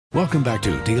Welcome back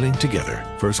to Dealing Together.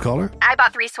 First caller? I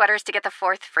bought 3 sweaters to get the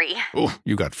 4th free. Oh,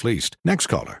 you got fleeced. Next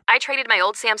caller? I traded my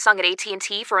old Samsung at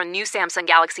AT&T for a new Samsung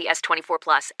Galaxy S24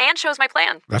 Plus and chose my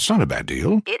plan. That's not a bad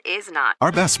deal. It is not.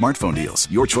 Our best smartphone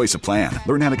deals. Your choice of plan.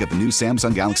 Learn how to get the new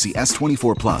Samsung Galaxy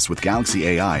S24 Plus with Galaxy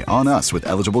AI on us with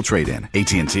eligible trade-in.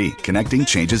 AT&T. Connecting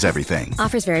changes everything.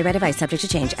 Offers vary by device. Subject to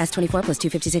change. S24 plus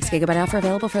 256 gigabyte offer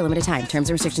available for a limited time. Terms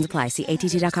and restrictions apply. See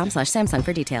att.com/Samsung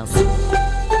for details.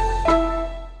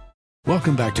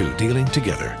 Welcome back to Dealing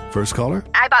Together. First caller?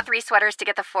 I bought 3 sweaters to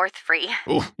get the 4th free.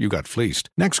 Oh, you got fleeced.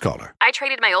 Next caller? I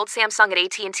traded my old Samsung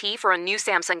at AT&T for a new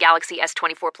Samsung Galaxy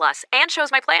S24 Plus and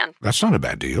chose my plan. That's not a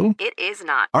bad deal. It is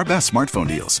not. Our best smartphone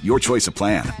deals. Your choice of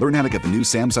plan. Learn how to get the new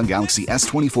Samsung Galaxy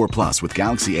S24 Plus with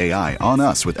Galaxy AI on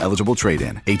us with eligible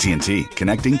trade-in. AT&T.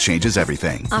 Connecting changes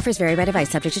everything. Offers vary by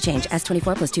device. Subject to change.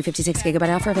 S24 plus 256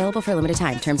 gigabyte offer available for a limited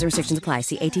time. Terms and restrictions apply.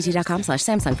 See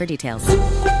att.com/Samsung for details.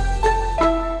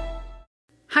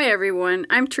 Hi everyone,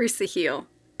 I'm Teresa Heel,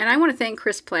 and I want to thank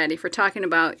Chris Platty for talking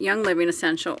about Young Living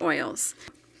essential oils.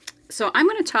 So I'm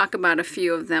going to talk about a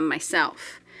few of them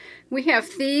myself. We have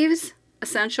Thieves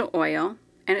Essential Oil,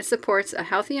 and it supports a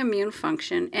healthy immune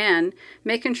function and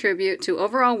may contribute to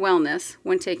overall wellness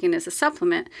when taken as a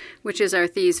supplement, which is our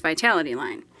Thieves Vitality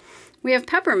line. We have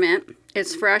Peppermint.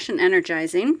 It's fresh and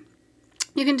energizing.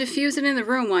 You can diffuse it in the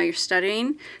room while you're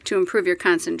studying to improve your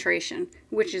concentration,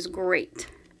 which is great.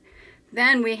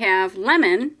 Then we have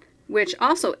Lemon, which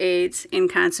also aids in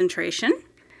concentration,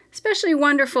 especially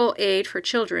wonderful aid for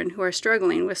children who are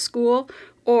struggling with school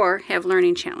or have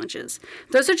learning challenges.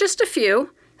 Those are just a few.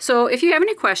 So if you have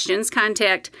any questions,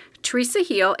 contact Teresa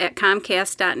Heel at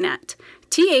Comcast.net.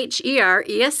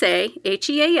 TheresaHeal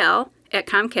at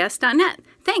Comcast.net.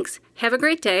 Thanks. Have a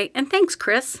great day, and thanks,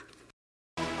 Chris.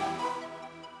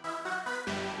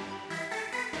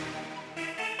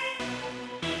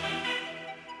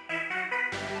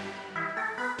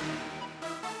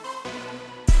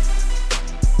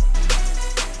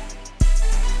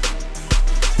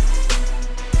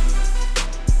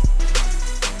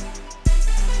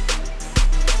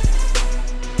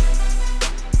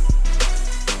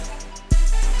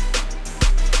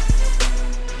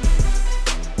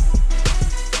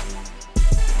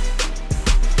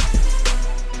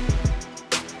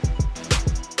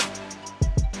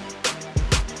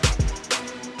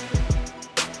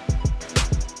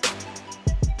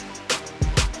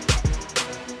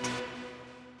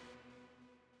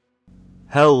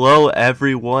 Hello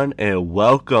everyone and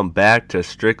welcome back to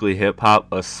Strictly Hip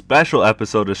Hop, a special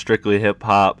episode of Strictly Hip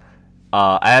Hop.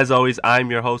 As always,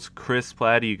 I'm your host Chris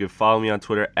Platty. You can follow me on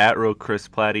Twitter at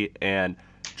 @RealChrisPlatty, and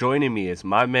joining me is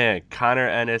my man Connor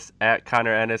Ennis at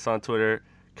Connor Ennis on Twitter.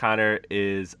 Connor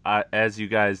is, as you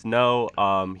guys know,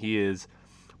 he is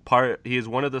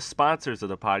one of the sponsors of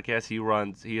the podcast.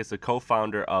 He is the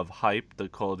co-founder of Hype, the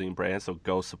clothing brand, so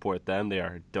go support them. They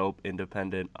are a dope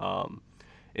independent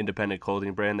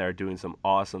clothing brand that are doing some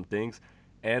awesome things,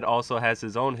 and also has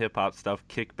his own hip-hop stuff,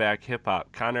 Kickback Hip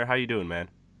Hop. Connor, how you doing, man?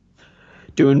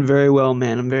 Doing very well,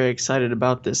 man. I'm very excited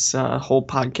about this whole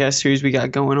podcast series we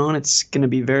got going on. It's going to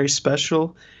be very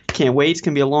special. Can't wait. It's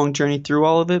going to be a long journey through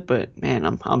all of it, but man,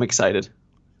 I'm excited.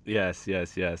 Yes.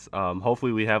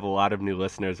 Hopefully we have a lot of new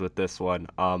listeners with this one.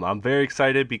 I'm very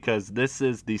excited because this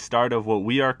is the start of what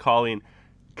we are calling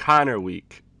Connor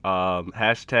Week.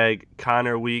 Hashtag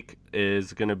Connor Week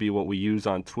is going to be what we use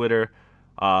on Twitter.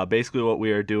 Basically what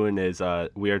we are doing is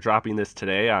we are dropping this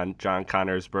today on John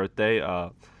Connor's birthday.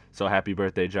 So happy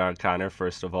birthday, John Connor,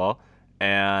 first of all.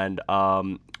 And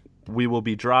we will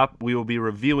be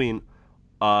reviewing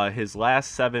his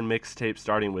last 7 mixtapes,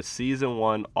 starting with season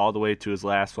 1 all the way to his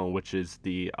last one, which is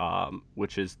the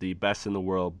Best in the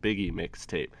World Biggie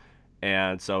mixtape.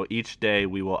 And so each day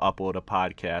we will upload a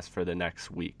podcast for the next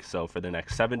week. So for the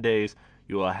next 7 days,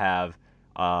 you will have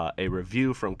a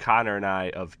review from Connor and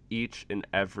I of each and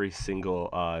every single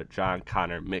John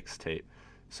Connor mixtape.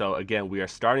 So again, we are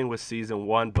starting with season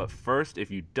 1. But first, if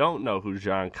you don't know who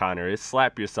John Connor is,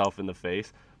 slap yourself in the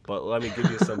face. But let me give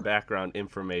you some background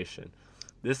information.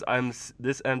 This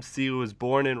MC was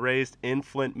born and raised in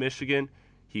Flint, Michigan.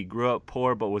 He grew up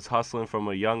poor but was hustling from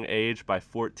a young age. By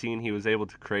 14, he was able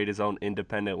to create his own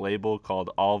independent label called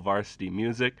All Varsity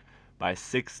Music. By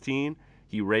 16,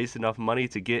 he raised enough money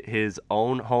to get his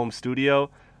own home studio.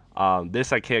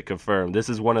 This I can't confirm. This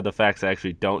is one of the facts I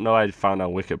actually don't know. I found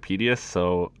on Wikipedia,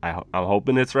 so I'm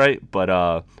hoping it's right. But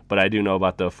I do know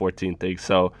about the 14 thing.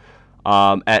 So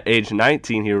at age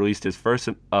 19, he released his first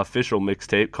official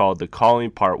mixtape called The Calling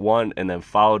Part 1, and then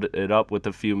followed it up with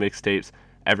a few mixtapes.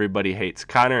 Everybody Hates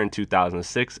Connor in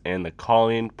 2006 and The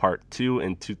Calling Part 2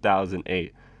 in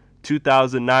 2008.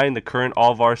 2009, the current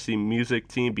all-varsity music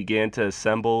team began to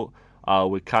assemble,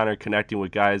 with Connor connecting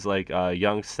with guys like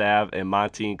Young Sav and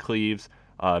Monty Cleaves.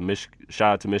 Shout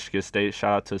out to Michigan State.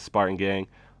 Shout out to Spartan Gang.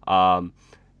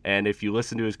 And if you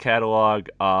listen to his catalog,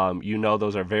 you know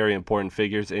those are very important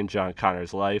figures in John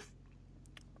Connor's life.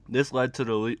 This led to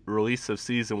the release of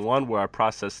Season 1, where our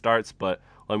process starts, but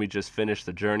let me just finish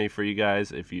the journey for you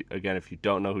guys, if you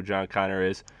don't know who John Connor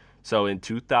is. So in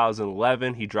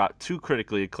 2011, he dropped 2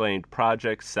 critically acclaimed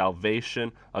projects,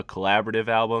 Salvation, a collaborative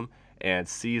album, and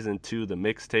Season 2, the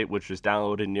mixtape, which was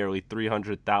downloaded nearly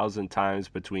 300,000 times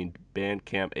between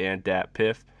Bandcamp and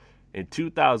DatPiff. In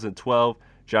 2012,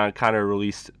 John Connor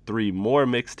released 3 more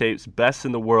mixtapes, Best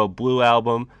in the World Blue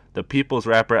Album, The People's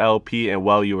Rapper LP, and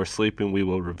While You Were Sleeping. We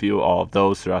will review all of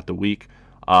those throughout the week.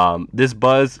 This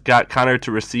buzz got Connor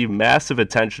to receive massive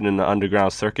attention in the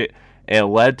underground circuit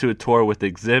and led to a tour with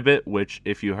Exhibit, which,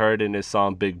 if you heard in his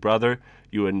song Big Brother,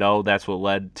 you would know that's what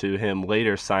led to him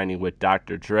later signing with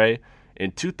Dr. Dre.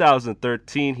 In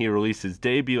 2013, he released his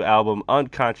debut album,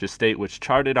 Unconscious State, which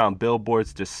charted on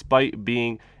billboards despite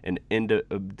being an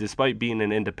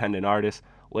independent artist.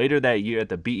 Later that year at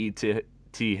the BET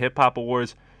Hip Hop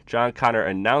Awards, John Connor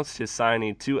announced his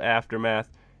signing to Aftermath.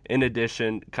 In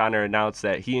addition, Connor announced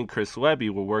that he and Chris Webby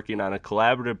were working on a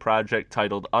collaborative project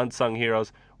titled Unsung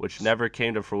Heroes, which never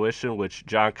came to fruition, which,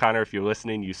 John Connor, if you're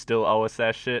listening, you still owe us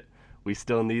that shit. We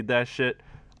still need that shit.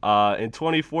 In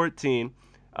 2014,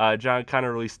 John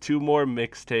Connor released 2 more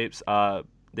mixtapes.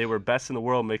 They were Best in the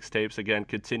World mixtapes, again,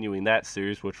 continuing that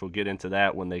series, which we'll get into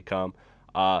that when they come.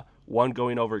 One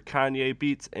going over Kanye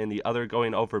beats and the other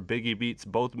going over Biggie beats.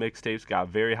 Both mixtapes got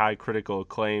very high critical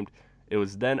acclaim. It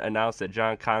was then announced that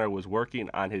John Connor was working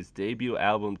on his debut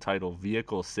album titled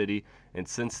Vehicle City, and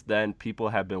since then, people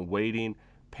have been waiting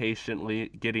patiently,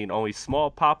 getting only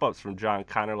small pop-ups from John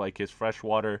Connor, like his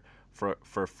Freshwater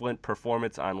for Flint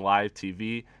performance on live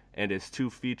TV, and his 2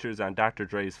 features on Dr.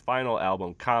 Dre's final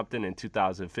album, Compton, in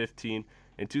 2015.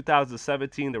 In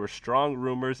 2017, there were strong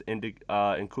rumors,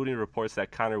 including reports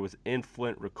that Connor was in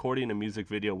Flint recording a music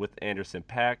video with Anderson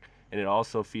 .Paak, and it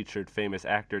also featured famous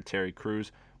actor Terry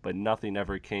Crews, but nothing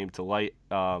ever came to light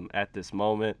at this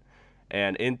moment.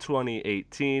 And in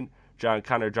 2018, John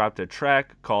Connor dropped a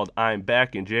track called I'm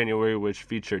Back in January, which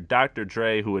featured Dr.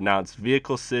 Dre, who announced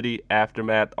Vehicle City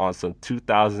Aftermath on some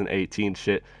 2018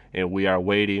 shit, and we are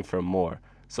waiting for more.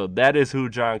 So that is who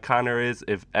John Connor is.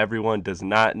 If everyone does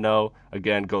not know,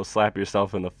 again, go slap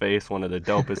yourself in the face, one of the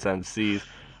dopest MCs.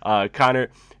 Connor,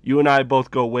 you and I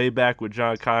both go way back with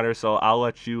John Connor, so I'll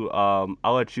let you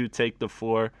take the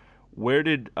floor.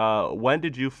 When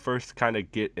did you first kind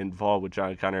of get involved with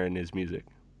John Connor and his music?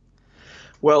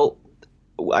 Well,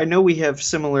 I know we have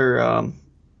similar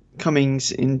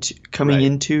comings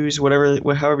intos,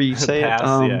 however you say Paths,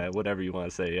 it. Yeah, whatever you want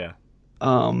to say, yeah.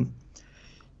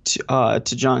 To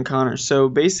John Connor. So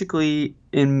basically,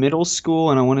 in middle school,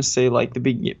 and I want to say like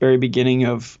the very beginning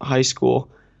of high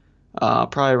school,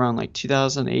 probably around like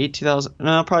 2008,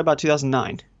 probably about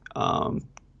 2009,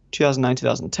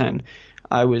 2010.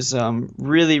 I was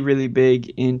really, really big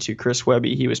into Chris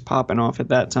Webby. He was popping off at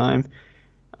that time.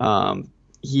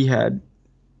 He had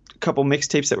a couple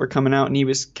mixtapes that were coming out, and he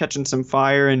was catching some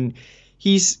fire. And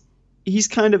he's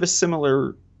kind of a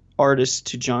similar artist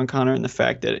to John Connor in the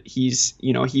fact that he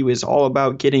was all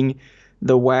about getting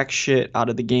the whack shit out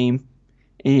of the game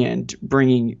and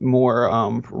bringing more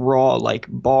raw like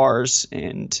bars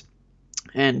and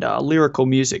lyrical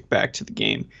music back to the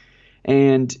game.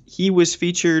 And he was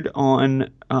featured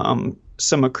on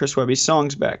some of Chris Webby's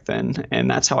songs back then, and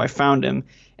that's how I found him.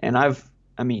 And I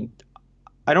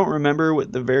don't remember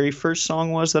what the very first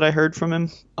song was that I heard from him,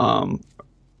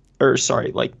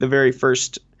 like the very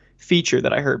first feature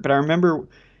that I heard, but I remember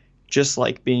just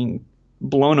like being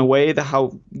blown away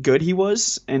how good he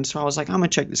was, and so I was like, I'm gonna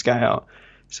check this guy out.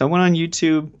 So I went on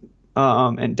YouTube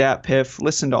and DatPiff,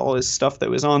 listened to all his stuff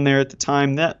that was on there at the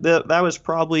time. That was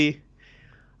probably,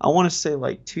 I want to say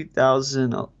like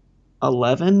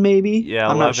 2011 maybe. Yeah,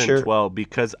 I'm 11, not sure. 12,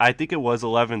 because I think it was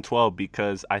 11, 12,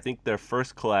 because I think their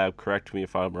first collab, correct me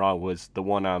if I'm wrong, was the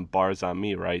one on Bars on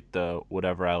Me, right? The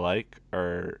Whatever I Like,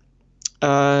 or...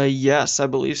 Yes, I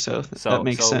believe so. That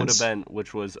makes sense. So it would have been,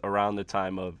 which was around the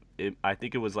time of, I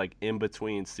think it was like in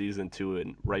between season 2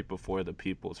 and right before the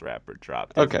People's Rapper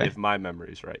dropped. Okay. If my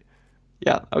memory's right.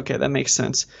 Yeah, okay, that makes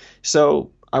sense.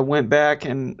 So I went back,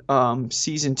 and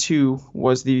season 2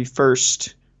 was the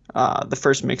first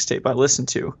mixtape I listened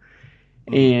to.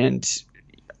 And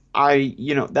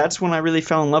that's when I really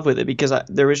fell in love with it, because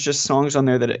there was just songs on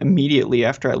there that immediately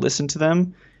after I listened to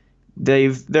them,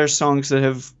 there's songs that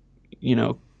have,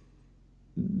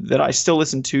 that I still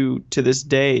listen to this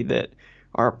day that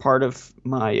are a part of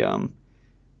my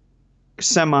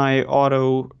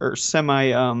semi-auto or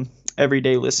semi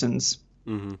everyday listens.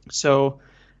 Mm-hmm. So,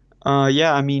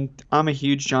 yeah, I mean, I'm a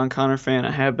huge John Connor fan.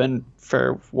 I have been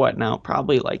for what now?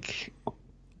 Probably like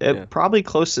probably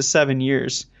close to 7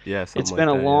 years. Yeah, it's been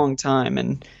a long time,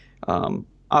 and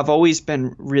I've always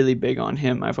been really big on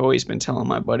him. I've always been telling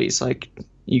my buddies, like,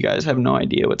 you guys have no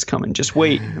idea what's coming. Just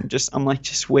wait. I'm like,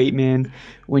 just wait, man.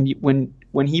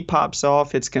 When he pops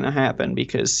off, it's gonna happen,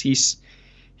 because he's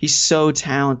so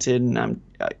talented, and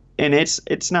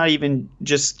it's not even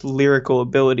just lyrical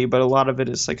ability, but a lot of it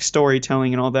is like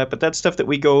storytelling and all that. But that's stuff that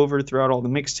we go over throughout all the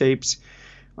mixtapes,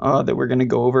 that we're gonna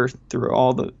go over through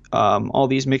all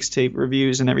these mixtape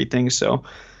reviews and everything. So,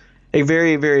 I'm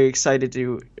very, very excited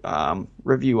to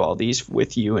review all these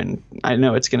with you, and I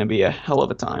know it's gonna be a hell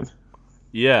of a time.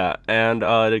 Yeah, and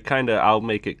I'll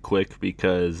make it quick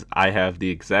because I have the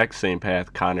exact same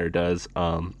path Connor does.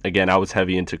 Again, I was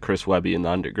heavy into Chris Webby in the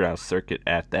underground circuit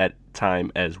at that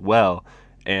time as well,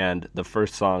 and the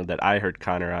first song that I heard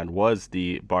Connor on was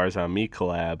the Bars on Me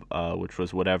collab, which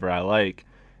was Whatever I Like,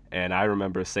 and I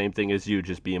remember, same thing as you,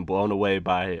 just being blown away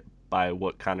by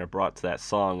what Connor brought to that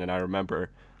song. And I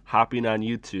remember hopping on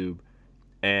YouTube,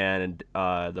 and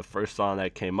the first song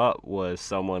that came up was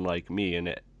Someone Like Me, and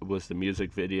it was the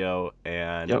music video.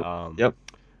 And Yep.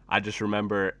 I just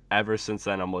remember ever since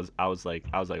then I was like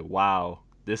wow,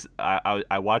 this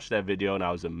I watched that video and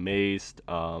I was amazed.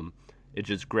 It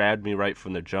just grabbed me right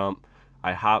from the jump.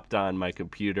 I hopped on my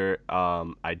computer,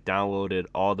 I downloaded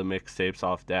all the mixtapes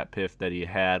off that piff that he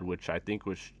had, which I think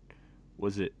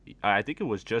I think it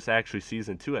was just actually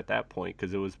season 2 at that point,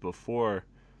 because it was before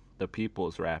the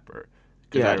People's Rapper.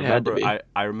 Yeah, it had to be.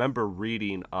 I remember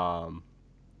reading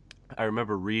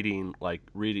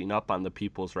reading up on the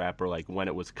People's Rapper, like when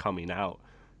it was coming out,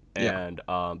 and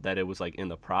that it was like in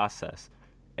the process.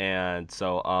 And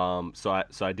so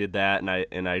I did that,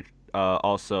 and I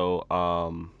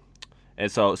also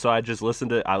and so I just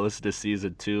listened to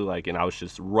season 2, like, and I was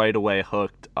just right away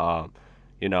hooked.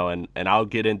 And I'll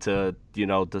get into,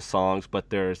 the songs, but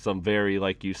there are some very,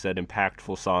 like you said,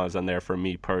 impactful songs on there for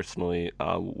me personally,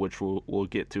 which we'll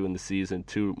get to in the season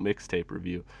 2 mixtape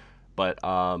review. But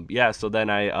so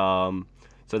then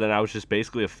I was just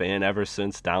basically a fan ever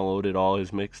since. Downloaded all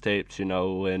his mixtapes,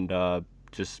 and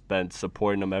just been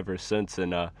supporting him ever since.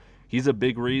 And he's a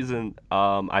big reason.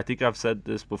 I think I've said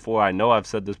this before. I know I've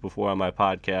said this before on my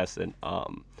podcast. And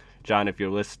John, if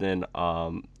you're listening,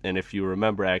 and if you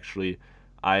remember, actually,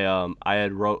 I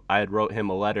had wrote him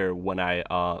a letter when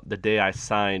the day I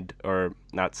signed, or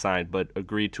not signed, but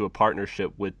agreed to a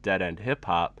partnership with Dead End Hip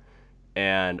Hop,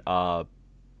 and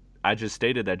I just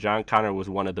stated that John Connor was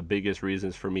one of the biggest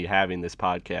reasons for me having this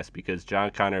podcast, because John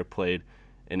Connor played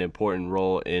an important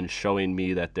role in showing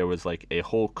me that there was like a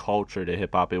whole culture to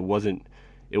hip hop. It wasn't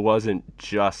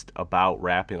just about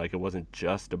rapping, like it wasn't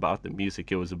just about the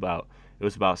music. It was about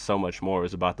so much more. It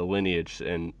was about the lineage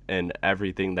and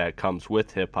everything that comes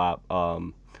with hip hop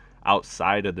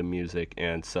outside of the music.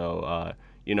 And so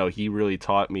he really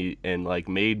taught me and like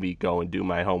made me go and do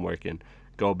my homework and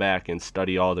go back and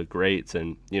study all the greats.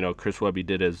 And Chris Webby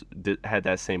had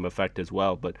that same effect as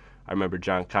well. But I remember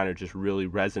John Connor just really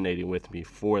resonating with me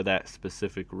for that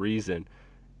specific reason.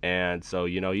 And so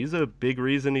he's a big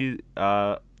reason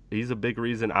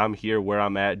I'm here where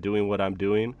I'm at doing what I'm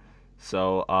doing.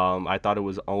 So I thought it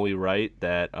was only right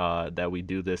that we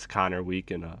do this Connor Week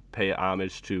and pay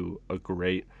homage to a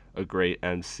great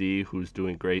MC who's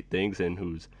doing great things and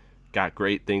who's got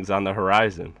great things on the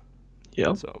horizon.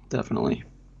 Yeah, so definitely.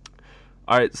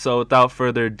 All right, so without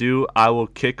further ado, I will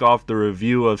kick off the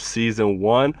review of season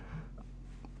 1.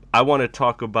 I want to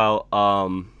talk about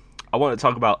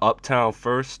Uptown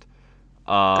first.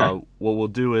 Okay. What we'll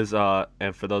do is,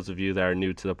 and for those of you that are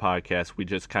new to the podcast, we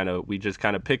just kind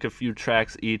of pick a few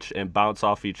tracks each and bounce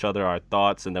off each other our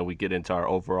thoughts, and then we get into our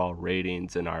overall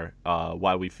ratings and our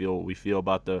why we feel what we feel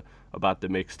about the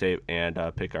mixtape,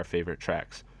 and pick our favorite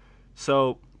tracks.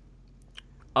 So,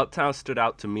 Uptown stood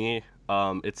out to me.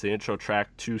 It's the intro track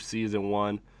to season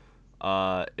 1.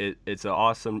 It's an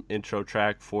awesome intro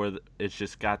track it's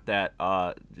just got that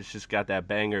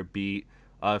banger beat.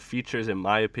 Features, in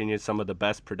my opinion, some of the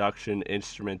best production,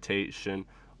 instrumentation,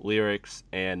 lyrics,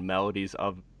 and melodies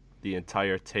of the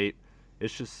entire tape.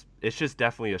 It's just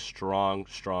definitely a strong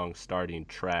starting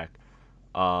track.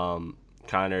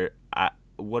 Connor,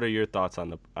 what are your thoughts on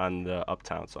the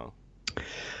Uptown song?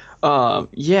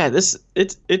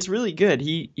 It's really good.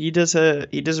 He does a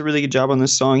really good job on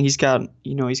this song. He's got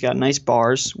nice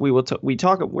bars. We're going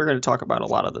to talk about a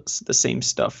lot of the same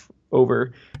stuff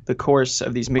over the course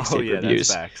of these mixtape reviews.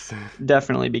 That's facts.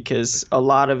 Definitely, because a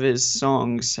lot of his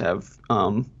songs have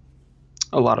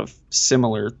a lot of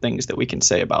similar things that we can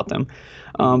say about them.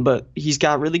 But he's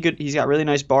got really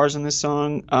nice bars in this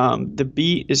song. The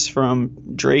beat is from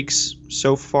Drake's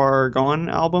So Far Gone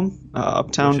album,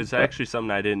 Uptown. Which is actually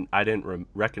something I didn't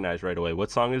recognize right away.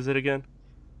 What song is it again?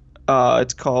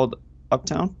 It's called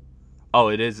Uptown. Oh,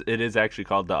 it is actually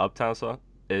called the Uptown song?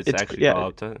 It's called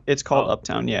Uptown? It's called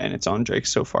Uptown, yeah, and it's on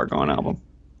Drake's So Far Gone album.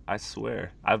 I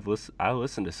swear. I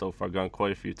listened to So Far Gone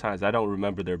quite a few times. I don't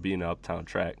remember there being an Uptown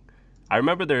track. I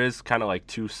remember there is kind of like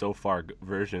two So Far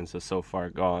versions of So Far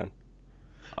Gone.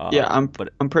 I'm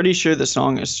pretty sure the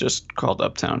song is just called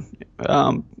Uptown.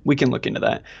 We can look into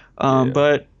that.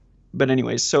 But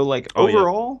anyways, so like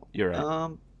overall, yeah. You're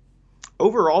right.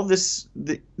 Overall, this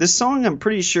song I'm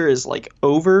pretty sure is like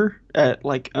over at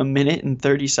like 1 minute and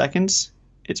 30 seconds.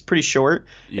 It's pretty short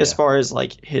as far as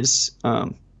like his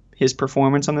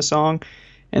performance on the song,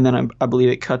 and then I believe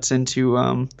it cuts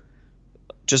into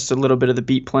just a little bit of the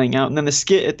beat playing out, and then the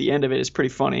skit at the end of it is pretty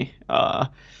funny.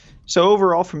 So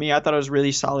overall, for me, I thought it was a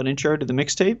really solid intro to the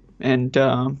mixtape, and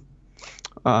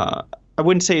I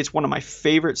wouldn't say it's one of my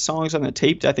favorite songs on the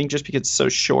tape. I think just because it's so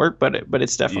short, but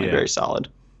it's definitely very solid.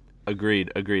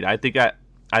 Agreed. I think I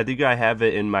have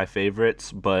it in my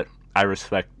favorites, but I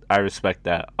respect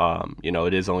that.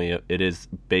 It is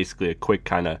basically a quick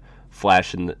kind of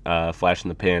flash in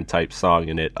the pan type song,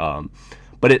 and it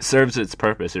but it serves its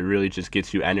purpose. It really just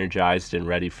gets you energized and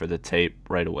ready for the tape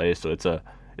right away. So it's an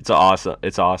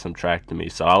awesome track to me.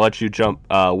 So I'll let you jump.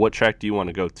 What track do you want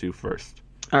to go to first?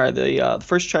 All right, the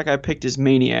first track I picked is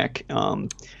Maniac.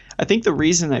 I think the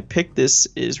reason I picked this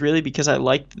is really because I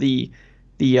liked the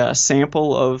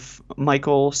sample of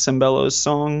Michael Sembello's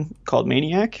song called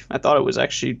Maniac. I thought it was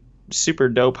actually super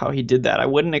dope how he did that. I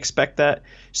wouldn't expect that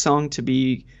song to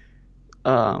be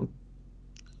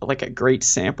like a great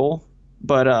sample,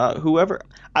 but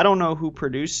I don't know who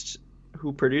produced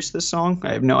this song.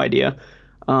 I have no idea.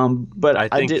 But I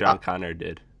think John Connor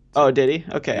did. Oh, did he?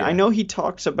 Okay. Yeah. I know he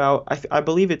talks about, I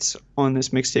believe it's on this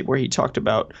mixtape where he talked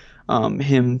about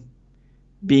him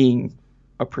being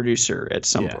a producer at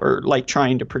some or like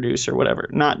trying to produce or whatever.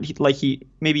 Not like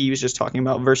maybe he was just talking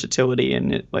about versatility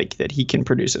and like that he can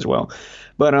produce as well.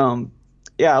 But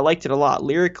I liked it a lot.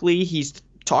 Lyrically, he's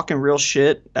talking real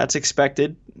shit. That's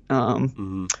expected.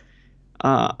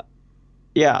 I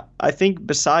think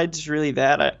besides really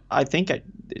that, I think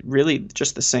really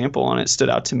just the sample on it stood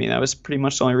out to me. That was pretty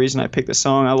much the only reason I picked the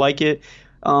song. I like it.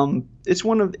 It's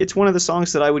one of the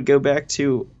songs that I would go back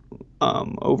to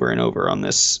over and over on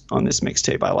this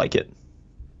mixtape. I like it.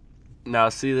 Now,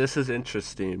 see, this is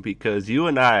interesting because you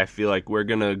and I feel like we're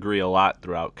gonna agree a lot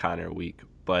throughout Connor Week,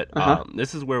 but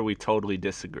this is where we totally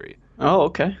disagree. Oh,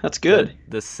 okay, that's good.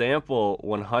 The sample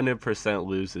 100%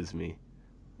 loses me.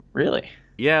 Really?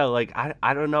 Yeah, like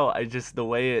I don't know. I just the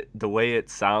way it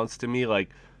sounds to me, like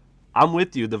I'm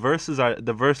with you. The verses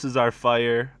are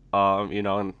fire.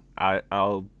 And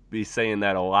I'll be saying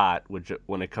that a lot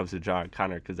when it comes to John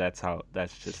Connor, because that's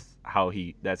how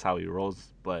he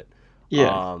rolls. But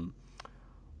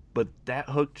but that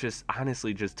hook just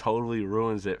honestly just totally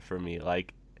ruins it for me.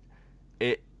 Like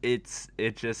it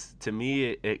just, to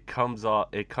me, it comes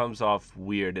off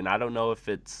weird, and I don't know if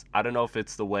it's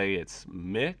the way it's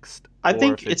mixed. I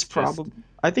think it's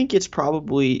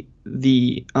probably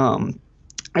the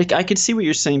I could see what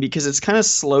you're saying, because it's kind of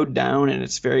slowed down and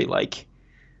it's very like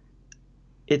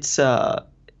it's I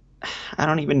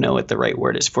don't even know what the right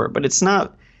word is for it, but it's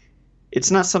not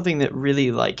something that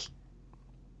really, like,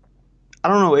 I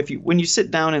don't know, when you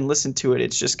sit down and listen to it,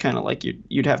 it's just kind of like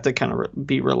you'd have to kind of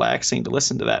be relaxing to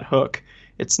listen to that hook.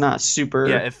 It's not super.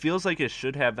 Yeah, it feels like it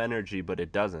should have energy, but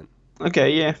it doesn't. Okay,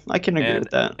 yeah, I can agree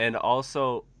with that. And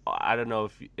also, I don't know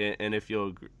if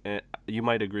you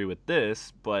might agree with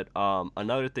this, but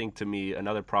another thing to me,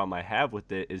 another problem I have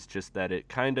with it is just that it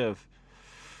kind of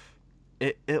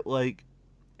it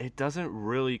doesn't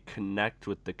really connect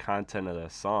with the content of the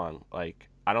song. Like,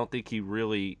 I don't think he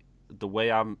really, the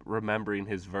way I'm remembering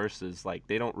his verses, like,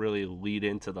 they don't really lead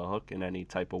into the hook in any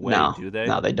type of way, do they?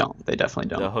 No, they don't. They definitely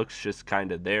don't. The hook's just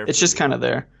kind of there. It's just kind of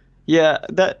there. Yeah,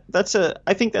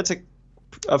 I think that's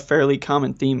a fairly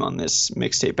common theme on this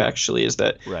mixtape, actually, is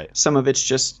that some of it's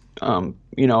just a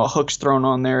hook's thrown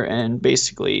on there, and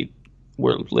basically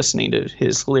we're listening to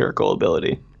his lyrical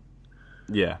ability.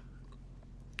 Yeah.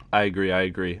 I agree.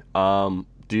 Do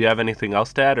you have anything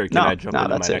else to add, or can I jump into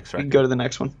my next record? We can go to the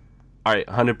next one. All right,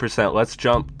 100%. Let's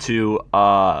jump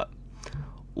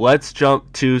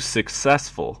to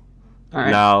Successful. All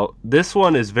right. Now, this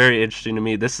one is very interesting to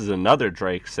me. This is another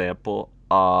Drake sample.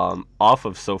 off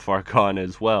of So Far Gone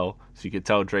as well. So you could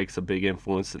tell Drake's a big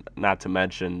influence. Not to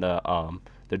mention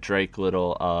the Drake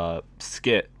little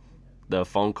skit, the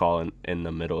phone call in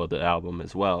the middle of the album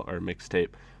as well, or mixtape.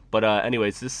 But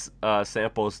anyways, this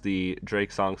samples the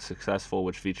Drake song "Successful,"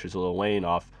 which features Lil Wayne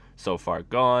off So Far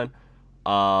Gone.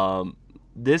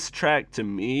 This track, to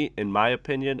me, in my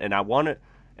opinion, and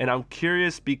I'm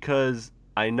curious because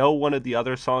I know one of the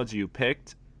other songs you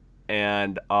picked,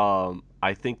 and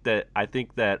I think that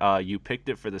you picked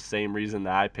it for the same reason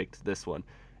that I picked this one,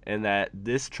 and that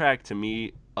this track, to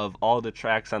me, of all the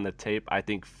tracks on the tape, I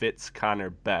think fits Connor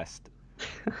best.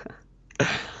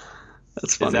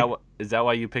 That's funny. Is that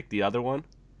why you picked the other one?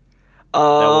 That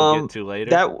we'll get to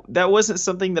later. That wasn't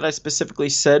something that I specifically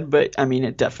said, but I mean,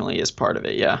 it definitely is part of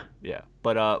it. Yeah. Yeah.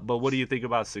 But what do you think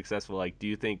about Successful? Like,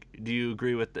 would you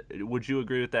agree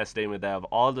with that statement that of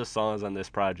all the songs on this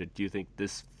project, do you think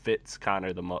this fits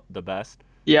Connor the best?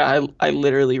 Yeah, I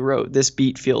literally wrote this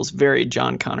beat feels very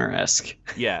John Connor-esque.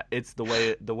 Yeah, it's the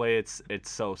way it's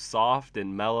so soft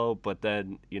and mellow, but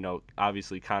then,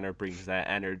 obviously Connor brings that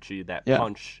energy, that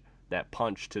punch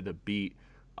to the beat,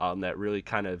 that really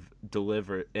kind of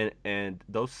deliver, and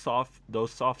those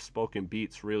soft spoken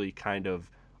beats really kind of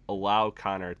allow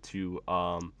Connor to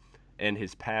and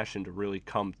his passion to really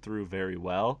come through very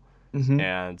well. Mm-hmm.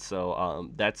 And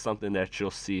so that's something that you'll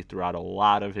see throughout a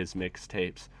lot of his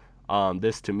mixtapes.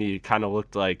 This to me kind of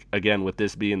looked like, again, with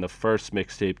this being the first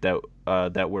mixtape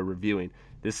that we're reviewing,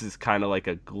 this is kind of like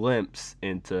a glimpse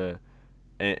into,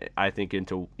 I think,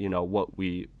 into what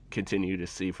we continue to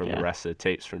see from the rest of the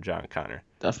tapes from John Connor.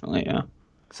 Definitely, yeah.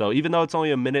 So even though it's only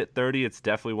 1:30, it's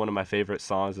definitely one of my favorite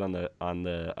songs on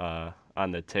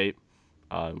the tape.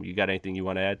 You got anything you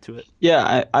want to add to it?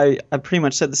 Yeah, I pretty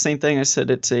much said the same thing. I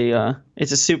said it's a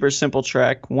super simple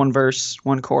track, one verse,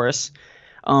 one chorus,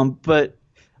 but.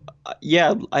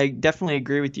 Yeah, I definitely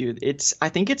agree with you. I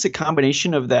think it's a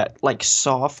combination of that like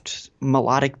soft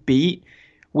melodic beat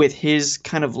with his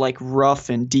kind of like rough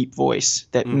and deep voice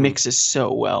that mixes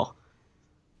so well.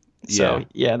 So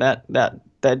yeah, that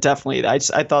definitely. I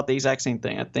thought the exact same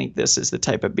thing. I think this is the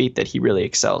type of beat that he really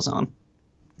excels on.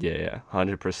 Yeah,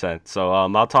 100%. So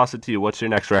I'll toss it to you. What's your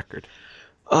next record?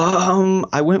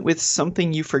 I went with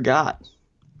Something You Forgot.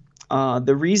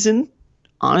 The reason.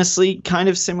 Honestly, kind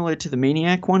of similar to the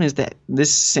Maniac one, is that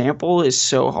this sample is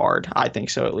so hard. I think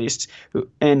so, at least.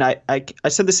 And I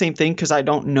said the same thing because I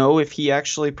don't know if he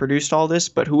actually produced all this,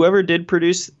 but whoever did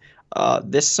produce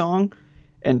this song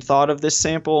and thought of this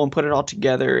sample and put it all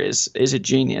together is a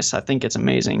genius. I think it's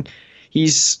amazing.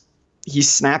 He's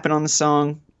snapping on the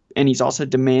song, and he's also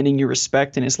demanding your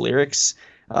respect in his lyrics.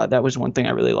 That was one thing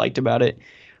I really liked about it.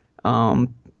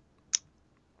 And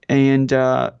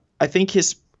I think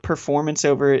his performance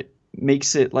over it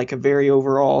makes it like a very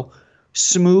overall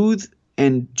smooth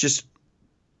and just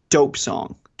dope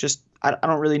song. Just I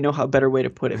don't really know how better way to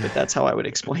put it, but that's how I would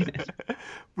explain it.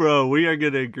 Bro, we are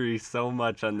gonna agree so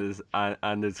much on this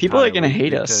on this. People are gonna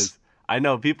hate us. I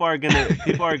know people are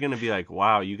gonna be like,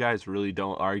 wow, you guys really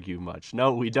don't argue much.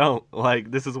 No, we don't.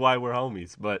 Like, this is why we're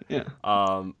homies. But yeah.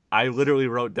 I literally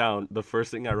wrote down, the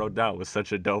first thing I wrote down was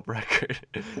such a dope record.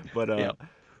 But yeah.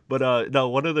 But no,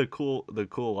 one of the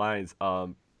cool lines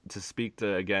to speak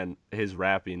to, again, his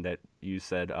rapping that you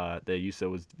said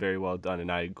was very well done,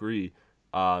 and I agree.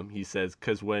 He says,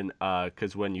 "Cause when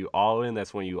you all in,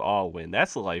 that's when you all win."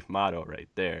 That's the life motto right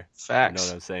there. Facts. You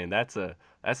know what I'm saying? That's an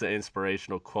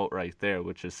inspirational quote right there,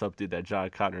 which is something that John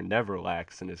Connor never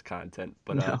lacks in his content.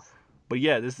 But No. But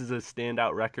yeah, this is a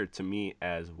standout record to me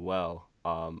as well.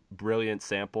 Brilliant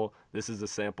sample. This is a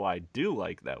sample I do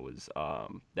like that was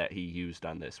that he used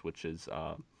on this, which is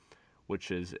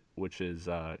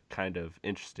kind of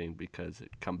interesting because it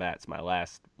combats my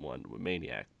last one with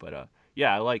Maniac. But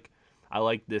yeah, I like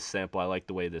this sample. I like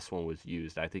the way this one was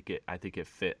used. I think it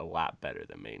fit a lot better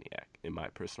than Maniac, in my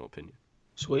personal opinion.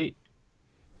 Sweet.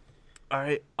 All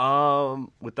right.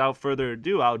 Without further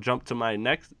ado, I'll jump to my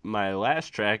last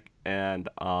track, and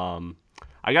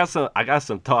I got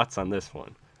some thoughts on this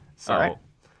one. So,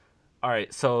 all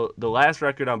right. So the last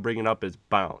record I'm bringing up is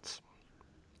Bounce.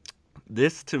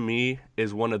 This to me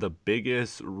is one of the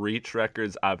biggest reach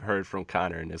records I've heard from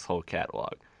Connor in his whole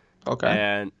catalog. Okay.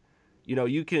 And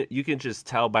you can just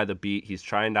tell by the beat he's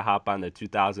trying to hop on the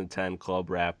 2010 club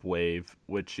rap wave,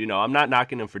 which I'm not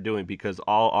knocking him for doing, because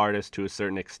all artists to a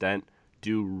certain extent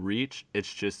do reach.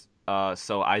 It's just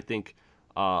so I think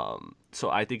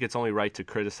it's only right to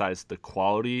criticize the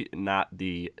quality, not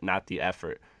the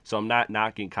effort. So I'm not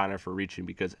knocking Connor for reaching,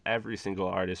 because every single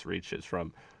artist reaches,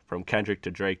 from Kendrick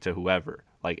to Drake to whoever.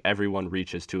 Like, everyone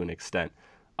reaches to an extent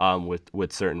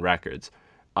with certain records.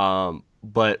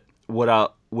 But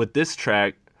with this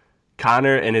track,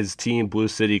 Connor and his team, Blue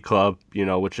City Club,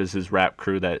 which is his rap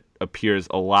crew that appears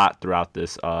a lot throughout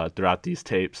these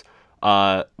tapes,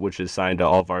 which is signed to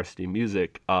All Varsity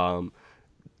Music.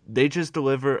 They just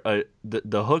deliver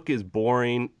the hook is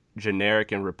boring,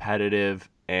 generic, and repetitive.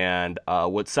 And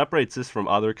what separates this from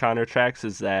other Connor tracks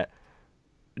is that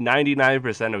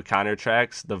 99% of Connor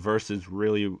tracks, the verses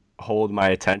really hold my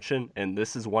attention, and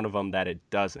this is one of them that it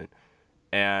doesn't.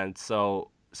 And so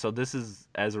this is,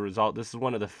 as a result, this is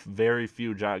one of the very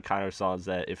few John Connor songs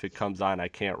that if it comes on, I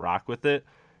can't rock with it.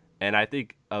 And I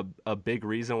think a big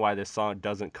reason why this song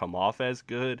doesn't come off as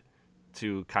good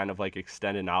to kind of like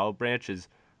extend an olive branch is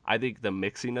I think the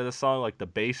mixing of the song, like the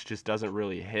bass just doesn't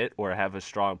really hit or have a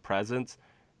strong presence.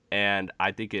 And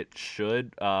I think it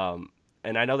should.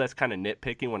 And I know that's kind of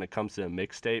nitpicking when it comes to a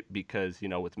mixtape because,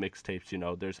 with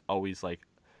mixtapes, there's always like,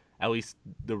 at least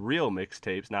the real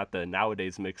mixtapes, not the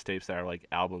nowadays mixtapes that are like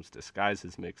albums disguised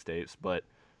as mixtapes, but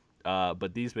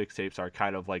these mixtapes are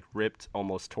kind of like ripped,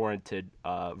 almost torrented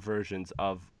versions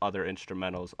of other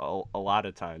instrumentals a lot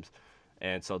of times.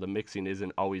 And so the mixing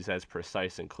isn't always as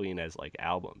precise and clean as like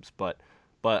albums. But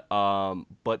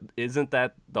isn't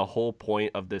that the whole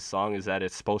point of this song, is that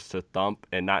it's supposed to thump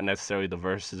and not necessarily the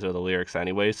verses or the lyrics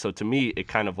anyway? So to me, it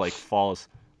kind of like falls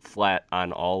flat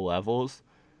on all levels.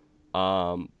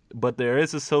 But there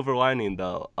is a silver lining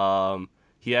though.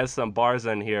 He has some bars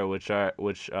in here which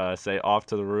say off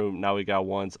to the room, now we got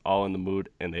ones all in the mood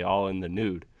and they all in the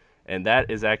nude. And that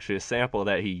is actually a sample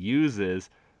that he uses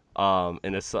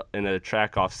in a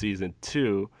track off season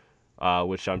 2.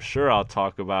 Which I'm sure I'll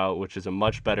talk about, which is a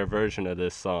much better version of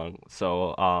this song.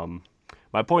 So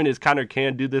my point is Connor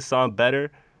can do this song better,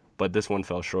 but this one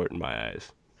fell short in my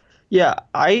eyes. Yeah,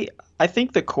 I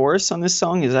think the chorus on this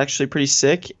song is actually pretty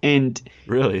sick, and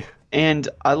really, and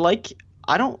I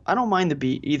don't mind the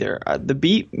beat either. The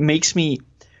beat makes me,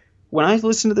 when I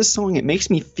listen to this song, it makes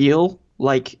me feel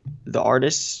like the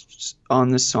artists on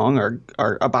this song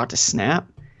are about to snap.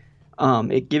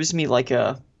 It gives me like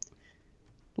an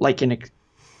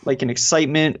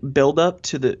excitement build up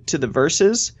to the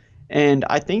verses, and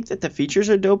I think that the features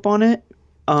are dope on it.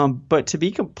 But to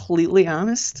be completely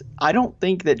honest, I don't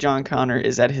think that John Connor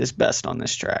is at his best on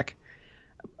this track.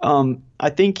 I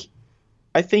think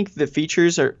the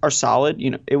features are solid.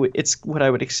 It's what I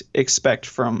would expect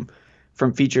from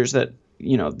features that,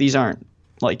 these aren't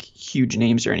like huge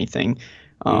names or anything.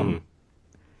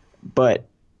 But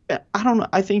I don't know.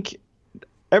 I think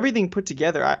everything put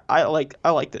together, I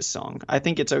like this song. I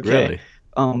think it's okay.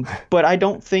 Really? But I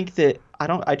don't think that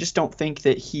I just don't think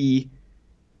that he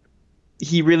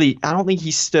really, I don't think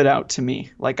he stood out to me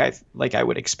like I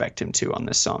would expect him to on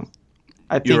this song.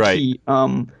 I think You're right.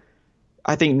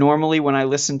 I think normally when I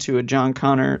listen to a John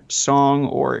Connor song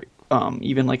or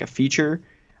even like a feature,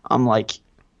 I'm like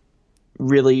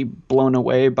really blown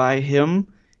away by him,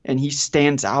 and he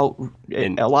stands out.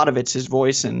 And a lot of it's his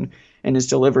voice and his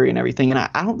delivery and everything. And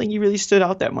I don't think he really stood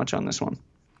out that much on this one.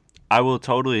 I will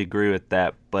totally agree with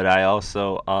that, but I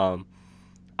also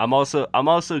I'm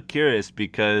also curious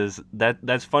because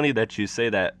that's funny that you say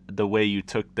that, the way you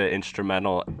took the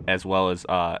instrumental as well as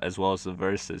the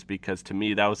verses, because to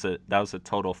me that was a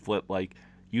total flip. Like,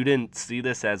 you didn't see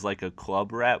this as like a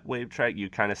club rap wave track. You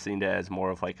kind of seen it as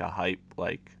more of like a hype,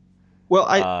 like,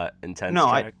 intense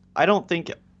track. I don't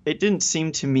think it didn't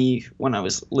seem to me when I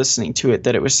was listening to it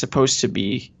that it was supposed to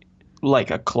be like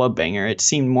a club banger. It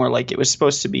seemed more like it was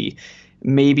supposed to be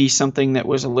maybe something that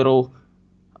was a little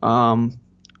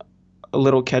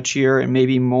catchier and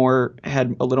maybe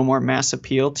had a little more mass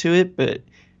appeal to it, but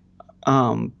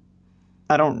I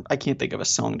can't think of a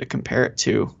song to compare it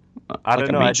to, I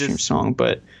don't know, a mainstream song.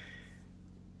 But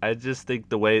I just think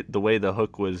the way the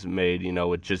hook was made,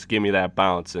 would just give me that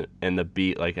bounce, and the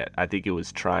beat, like, I think it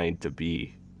was trying to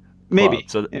be club. Maybe.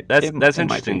 So that's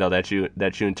interesting though that you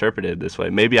interpreted it this way.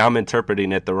 Maybe I'm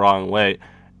interpreting it the wrong way,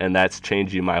 and that's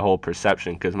changing my whole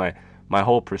perception, because my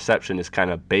whole perception is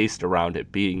kind of based around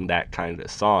it being that kind of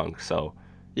song. So,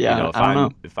 yeah,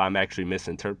 if I'm actually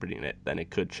misinterpreting it, then it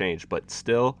could change. But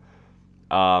still,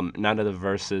 none of the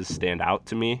verses stand out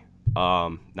to me.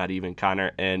 Not even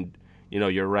Connor. And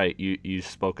you're right. You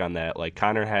spoke on that. Like,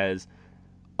 Connor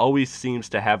always seems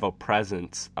to have a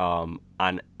presence on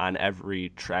every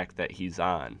track that he's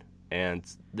on, and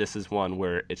this is one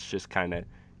where it's just kind of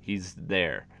he's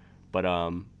there. But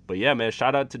yeah, man,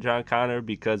 shout out to John Connor,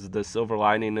 because the silver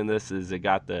lining in this is it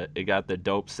got the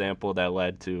dope sample that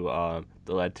led to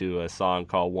a song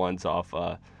called Ones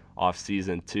off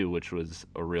season 2, which was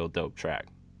a real dope track.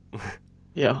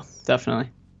 Yeah, definitely.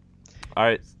 All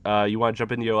right, you want to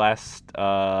jump into your last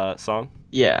song?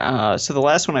 Yeah. So the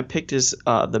last one I picked is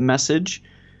The Message.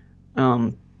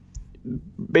 Um,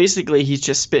 Basically, he's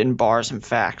just spitting bars and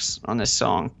facts on this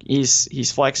song.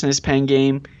 He's flexing his pen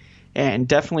game, and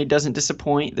definitely doesn't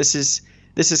disappoint. This is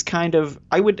kind of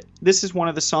this is one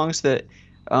of the songs that,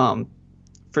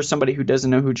 for somebody who doesn't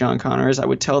know who John Connor is, I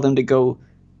would tell them to go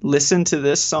listen to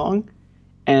this song,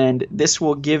 and this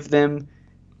will give them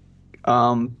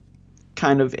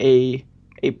kind of a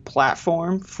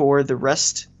platform for the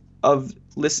rest of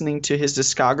listening to his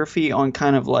discography on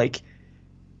kind of like,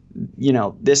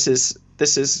 this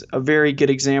is a very good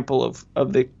example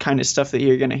of the kind of stuff that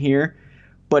you're going to hear,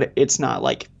 but it's not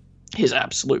like his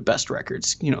absolute best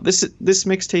records. This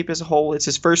mixtape as a whole, it's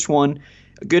his first one,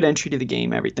 a good entry to the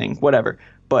game, everything, whatever.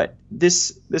 But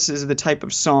this is the type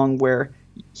of song where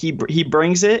he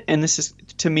brings it, and this is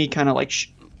to me kind of like,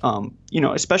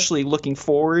 especially looking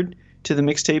forward to the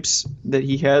mixtapes that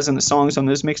he has and the songs on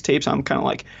those mixtapes. I'm kind of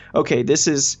like, okay, this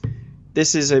is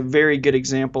a very good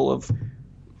example of,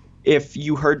 if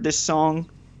you heard this song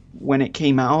when it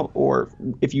came out, or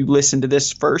if you listened to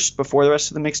this first before the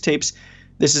rest of the mixtapes,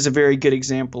 this is a very good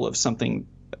example of something,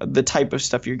 the type of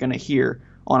stuff you're going to hear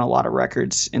on a lot of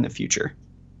records in the future.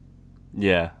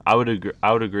 Yeah, I would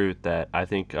agree with that. I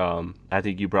think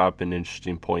you brought up an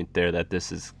interesting point there, that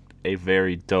this is a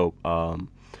very dope and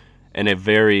a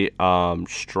very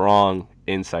strong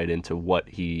insight into what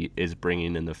he is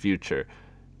bringing in the future.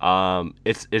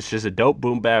 It's just a dope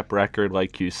boom bap record,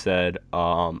 like you said,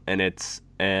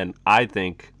 and I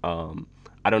think,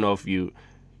 I don't know if you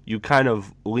kind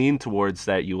of lean towards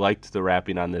that, you liked the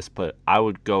rapping on this, but I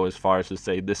would go as far as to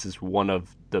say this is one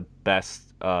of the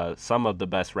best, some of the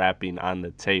best rapping on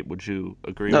the tape. Would you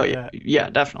agree with that?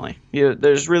 Yeah, definitely. Yeah,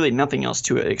 there's really nothing else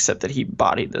to it except that he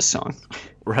bodied this song.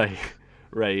 Right.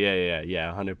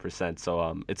 Yeah, 100%.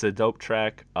 So it's a dope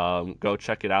track. Go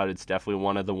check it out. It's definitely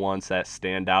one of the ones that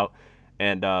stand out,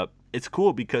 and it's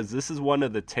cool because this is one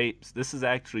of the tapes. This is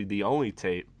actually the only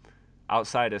tape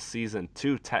outside of season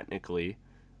 2, technically,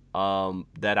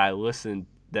 that I listened,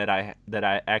 that I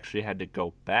actually had to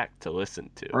go back to listen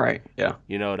to. Right. Yeah.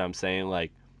 You know what I'm saying?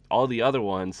 Like, all the other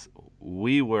ones,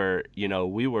 we were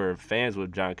fans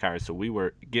with John Connor, so we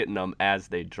were getting them as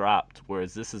they dropped,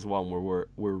 whereas this is one where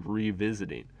we're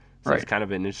revisiting. So It's kind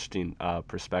of an interesting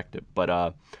perspective.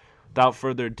 But without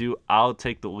further ado, I'll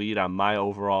take the lead on my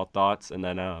overall thoughts, and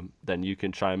then you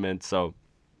can chime in. So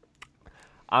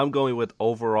I'm going with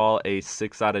overall a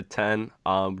 6 out of 10.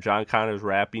 John Connor's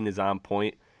rapping is on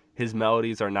point. His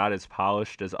melodies are not as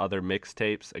polished as other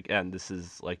mixtapes. Again, this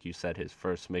is, like you said, his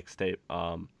first mixtape.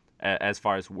 As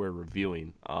far as we're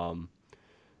reviewing,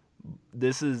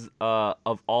 this is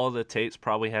of all the tapes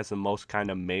probably has the most kind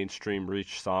of mainstream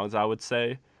reach songs, I would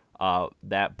say.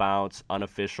 That Bounce,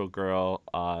 Unofficial Girl,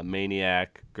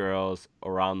 Maniac, Girls,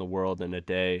 Around the World in a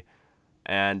Day,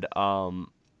 and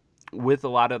with a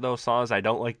lot of those songs, I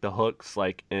don't like the hooks,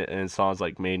 like in songs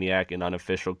like Maniac and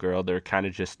Unofficial Girl. They're kind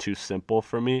of just too simple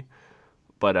for me,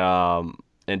 but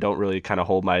and don't really kind of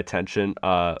hold my attention.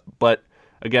 But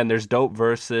again, there's dope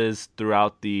verses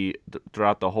throughout the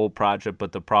whole project,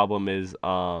 but the problem is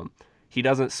he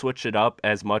doesn't switch it up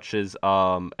as much as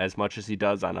he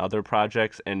does on other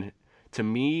projects, and to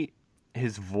me,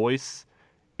 his voice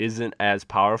isn't as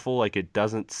powerful. Like, it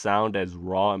doesn't sound as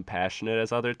raw and passionate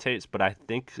as other tapes, but I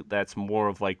think that's more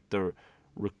of like the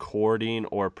recording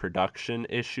or production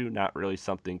issue, not really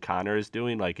something Connor is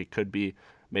doing. Like, it could be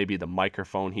maybe the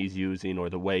microphone he's using or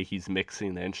the way he's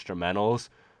mixing the instrumentals.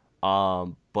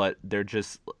 But they're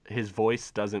just, his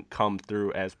voice doesn't come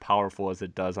through as powerful as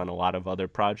it does on a lot of other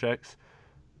projects.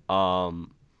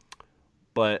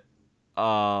 But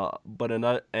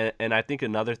another, and I think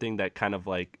another thing that kind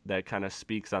of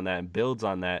speaks on that and builds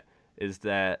on that is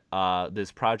that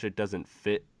this project doesn't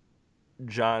fit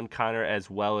John Connor as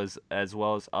well as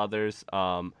others.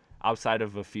 Outside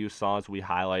of a few songs we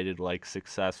highlighted, like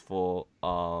Successful,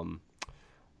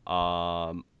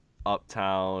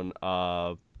 Uptown,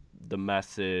 The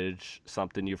Message,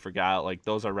 Something You Forgot, like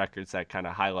those are records that kind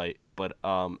of highlight, but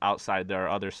outside there are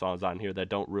other songs on here that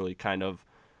don't really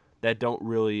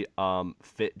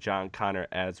fit John Connor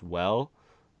as well,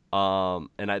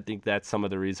 and I think that's some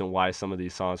of the reason why some of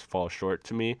these songs fall short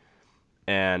to me.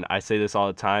 And I say this all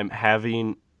the time,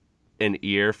 having an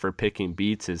ear for picking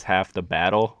beats is half the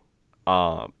battle,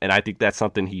 and I think that's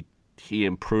something he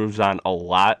improves on a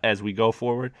lot as we go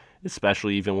forward,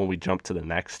 especially even when we jump to the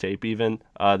next tape. Even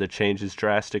the change is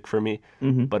drastic for me.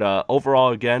 Mm-hmm. But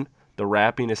overall, again, the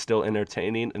rapping is still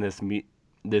entertaining, and this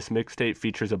mixtape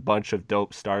features a bunch of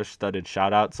dope star-studded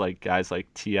shout-outs, like guys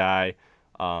like T.I.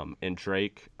 And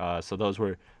Drake. So those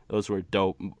were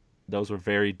dope. Those were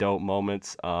very dope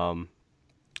moments.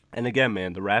 And again,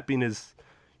 man, the rapping is,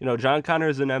 John Connor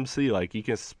is an MC, like he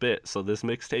can spit. So this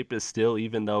mixtape is still,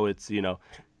 even though it's,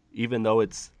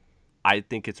 I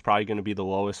think it's probably going to be the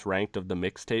lowest ranked of the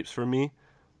mixtapes for me.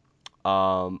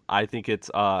 I think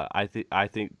I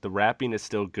think the rapping is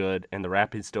still good, and the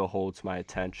rapping still holds my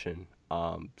attention.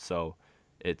 So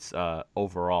it's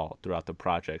overall throughout the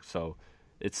project. So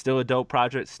it's still a dope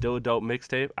project, still a dope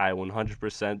mixtape. I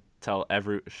 100% tell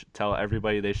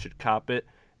everybody they should cop it.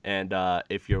 And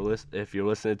if you're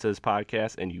listening to this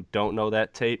podcast and you don't know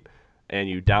that tape and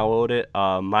you download it,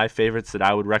 my favorites that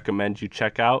I would recommend you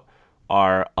check out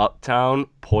are Uptown,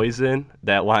 Poison.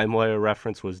 That LimeWire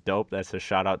reference was dope. That's a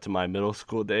shout out to my middle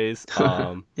school days.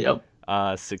 Yep.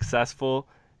 Successful,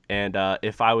 and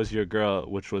If I Was Your Girl,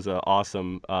 which was an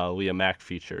awesome Leah Mack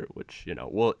feature, which,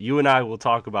 you and I will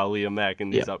talk about Leah Mack in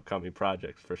these upcoming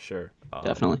projects for sure.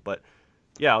 Definitely. But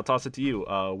yeah, I'll toss it to you.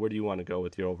 Where do you want to go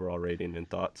with your overall rating and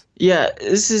thoughts? Yeah,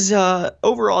 this is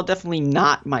overall definitely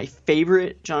not my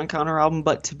favorite John Connor album,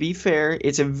 but to be fair,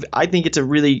 I think it's a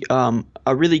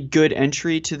really good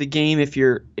entry to the game if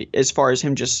you're, as far as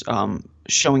him just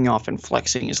showing off and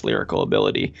flexing his lyrical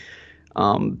ability.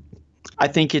 I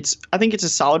think it's a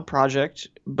solid project,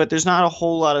 but there's not a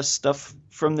whole lot of stuff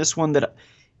from this one that,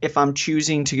 if I'm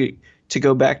choosing to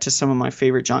go back to some of my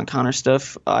favorite John Connor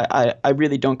stuff, I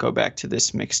really don't go back to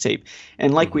this mixtape.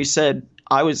 And like we said,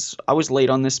 I was late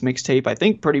on this mixtape. I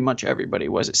think pretty much everybody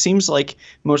was. It seems like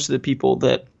most of the people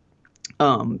that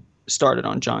started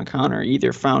on John Connor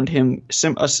either found him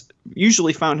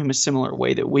usually found him a similar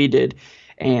way that we did.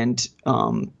 And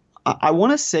I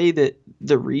want to say that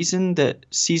the reason that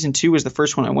season 2 was the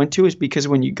first one I went to is because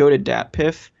when you go to Dat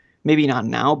Piff, maybe not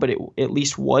now, but it at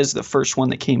least was the first one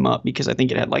that came up because I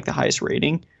think it had like the highest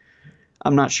rating.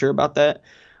 I'm not sure about that.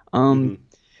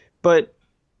 But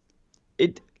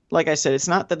it, like I said, it's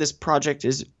not that this project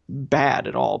is bad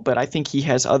at all, but I think he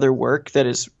has other work that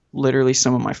is literally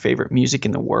some of my favorite music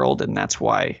in the world. And that's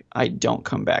why I don't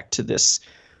come back to this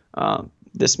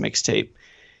mixtape.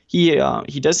 He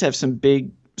does have some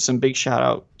big shout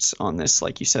outs on this.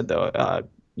 Like you said, though,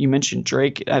 you mentioned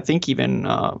Drake. I think even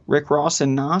Rick Ross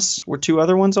and Nas were two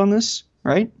other ones on this,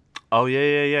 right? Oh,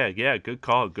 yeah. Good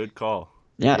call.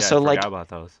 Yeah, so I forgot like about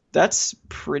those. That's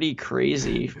pretty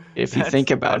crazy if you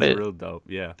think about that's it. Real dope,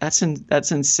 yeah. That's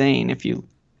insane.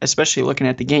 Especially looking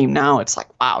at the game now, it's like,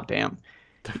 wow, damn.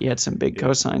 He had some big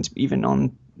cosigns even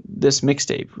on this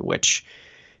mixtape, which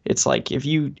it's like if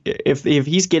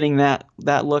he's getting that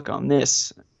look on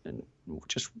this,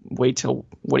 just wait till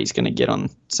what he's going to get on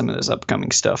some of this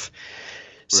upcoming stuff.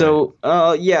 So,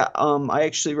 I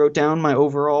actually wrote down my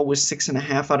overall was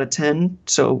 6.5 out of 10.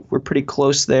 So we're pretty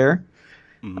close there.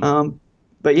 Mm-hmm.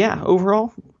 But yeah,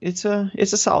 overall, it's a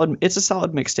solid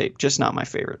mixtape, just not my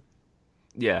favorite.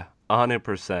 Yeah,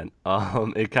 100%.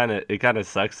 It kind of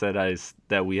sucks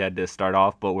that we had to start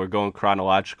off, but we're going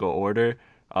chronological order.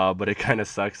 But it kind of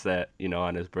sucks that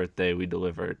on his birthday we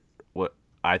delivered what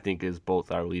I think is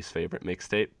both our least favorite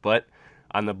mixtape. But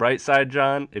on the bright side,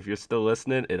 John, if you're still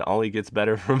listening, it only gets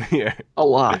better from here. A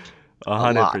lot.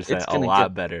 100%. A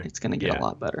lot better. It's going to get a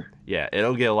lot better. Yeah,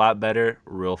 it'll get a lot better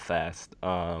real fast.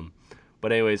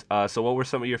 But anyways, so what were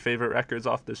some of your favorite records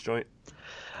off this joint?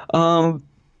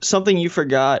 Something You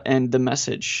Forgot and The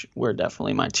Message were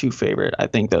definitely my two favorite. I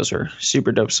think those are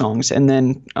super dope songs. And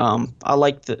then I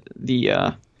liked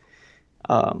the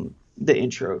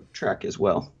intro track as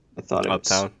well. I thought it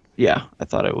Uptown. was, yeah, I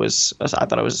thought it was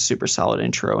a super solid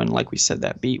intro, and like we said,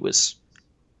 that beat was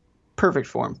perfect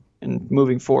for him. And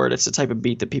moving forward, it's the type of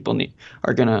beat that people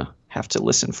are gonna have to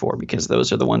listen for, because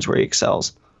those are the ones where he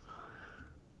excels.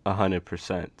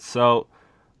 100%. So,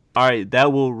 all right,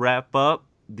 that will wrap up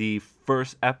the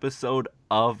first episode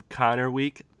of Connor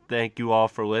Week. Thank you all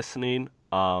for listening.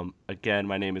 Again,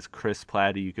 my name is Chris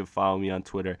Platty. You can follow me on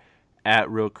Twitter at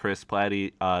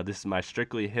 @RealChrisPlatty. This is my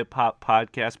Strictly Hip Hop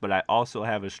podcast, but I also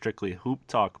have a Strictly Hoop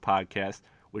Talk podcast,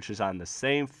 which is on the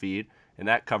same feed, and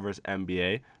that covers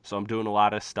NBA. So I'm doing a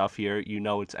lot of stuff here.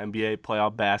 It's NBA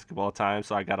playoff basketball time,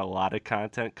 so I got a lot of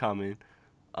content coming.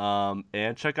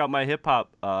 And check out my hip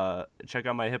hop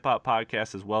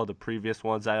podcast as well. The previous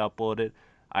ones I uploaded,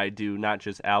 I do not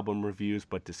just album reviews,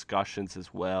 but discussions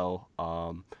as well.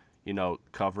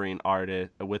 Covering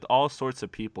artists with all sorts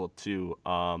of people too.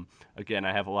 Again,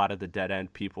 I have a lot of the Dead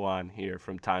End people on here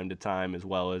from time to time, as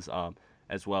well as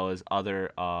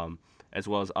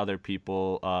other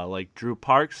people like Drew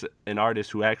Parks, an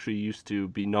artist who actually used to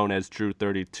be known as Drew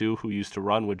 32, who used to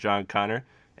run with John Connor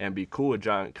and be cool with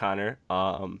John Connor.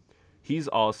 He's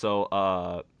also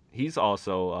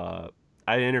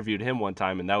I interviewed him one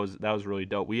time, and that was really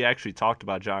dope. We actually talked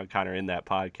about John Connor in that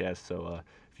podcast, so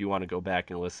if you want to go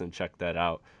back and listen, check that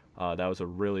out. That was a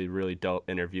really, really dope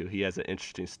interview. He has an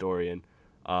interesting story, and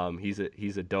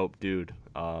he's a dope dude.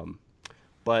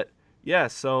 But yeah,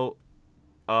 so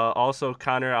also,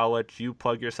 Connor, I'll let you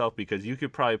plug yourself because you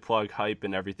could probably plug Hype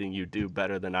and everything you do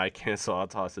better than I can, so I'll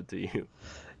toss it to you.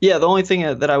 Yeah, the only thing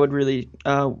that I would really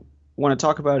want to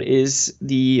talk about is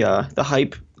the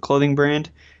Hype clothing brand.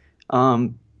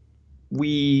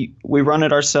 We run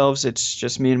it ourselves. It's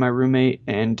just me and my roommate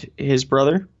and his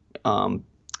brother.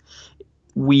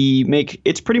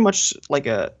 It's pretty much like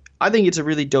I think it's a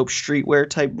really dope streetwear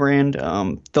type brand.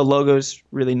 The logo's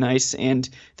really nice, and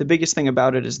the biggest thing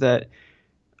about it is that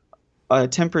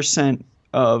 10%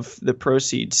 of the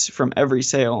proceeds from every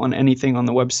sale on anything on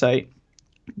the website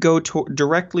go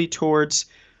directly towards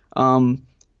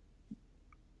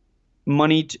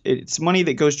money. It's money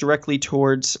that goes directly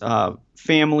towards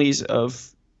families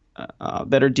of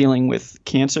that are dealing with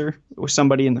cancer, or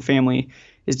somebody in the family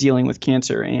is dealing with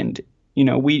cancer, and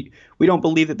we don't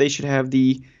believe that they should have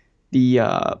the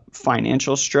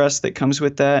financial stress that comes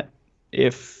with that.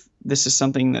 If this is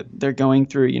something that they're going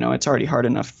through, it's already hard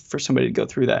enough for somebody to go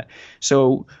through that.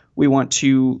 So we want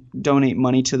to donate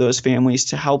money to those families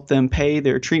to help them pay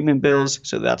their treatment bills.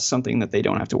 So that's something that they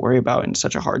don't have to worry about in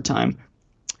such a hard time.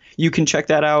 You can check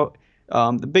that out.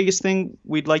 The biggest thing,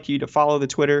 we'd like you to follow the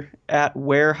Twitter at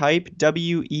WearHype,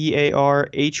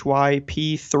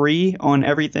 WearHyp3 on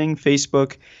everything,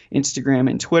 Facebook,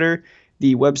 Instagram, and Twitter.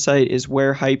 The website is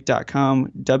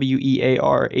wearhype.com,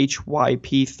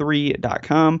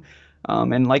 WearHyp3.com.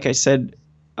 And like I said,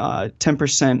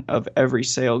 10% of every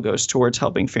sale goes towards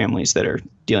helping families that are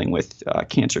dealing with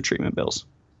cancer treatment bills.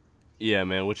 Yeah,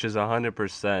 man, which is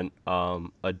 100%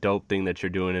 a dope thing that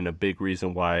you're doing, and a big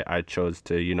reason why I chose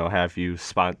to, have you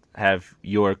have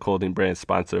your clothing brand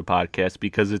sponsor the podcast,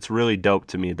 because it's really dope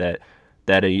to me that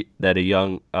a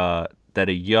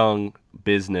young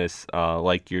business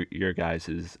like your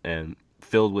guys's, and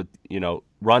filled with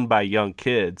run by young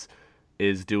kids,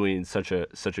 is doing such a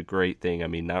great thing. I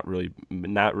mean, not really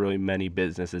many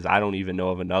businesses. I don't even know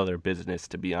of another business,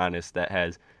 to be honest, that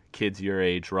has kids your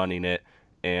age running it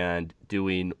and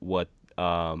doing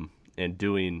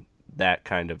doing that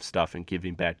kind of stuff and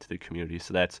giving back to the community.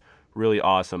 So that's really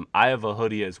awesome. I have a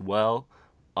hoodie as well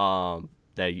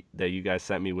that you guys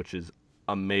sent me, which is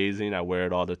amazing. I wear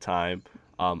it all the time.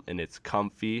 And it's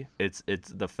comfy. It's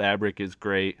the fabric is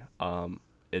great.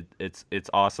 It's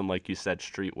awesome, like you said,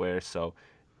 streetwear. So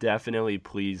definitely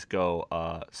please go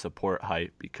support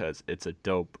Hype, because it's a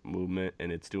dope movement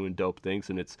and it's doing dope things,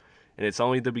 and it's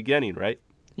only the beginning, right?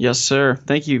 Yes, sir.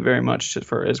 Thank you very much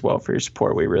for your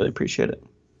support. We really appreciate it.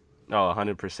 Oh,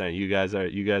 100%. You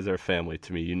guys are family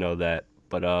to me. You know that.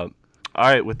 But all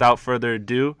right, without further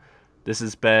ado, this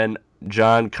has been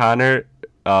John Connor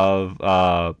of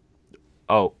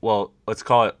let's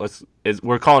call it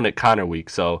we're calling it Connor Week.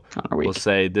 So Connor Week. We'll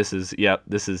say this is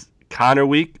Connor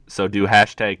Week. So do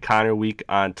hashtag Connor Week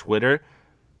on Twitter.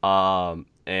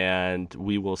 And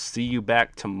we will see you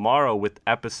back tomorrow with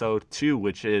episode 2,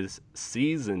 which is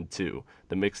season 2,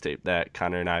 the mixtape that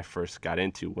Connor and I first got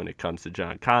into when it comes to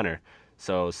John Connor.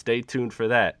 So stay tuned for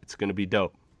that. It's going to be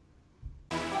dope.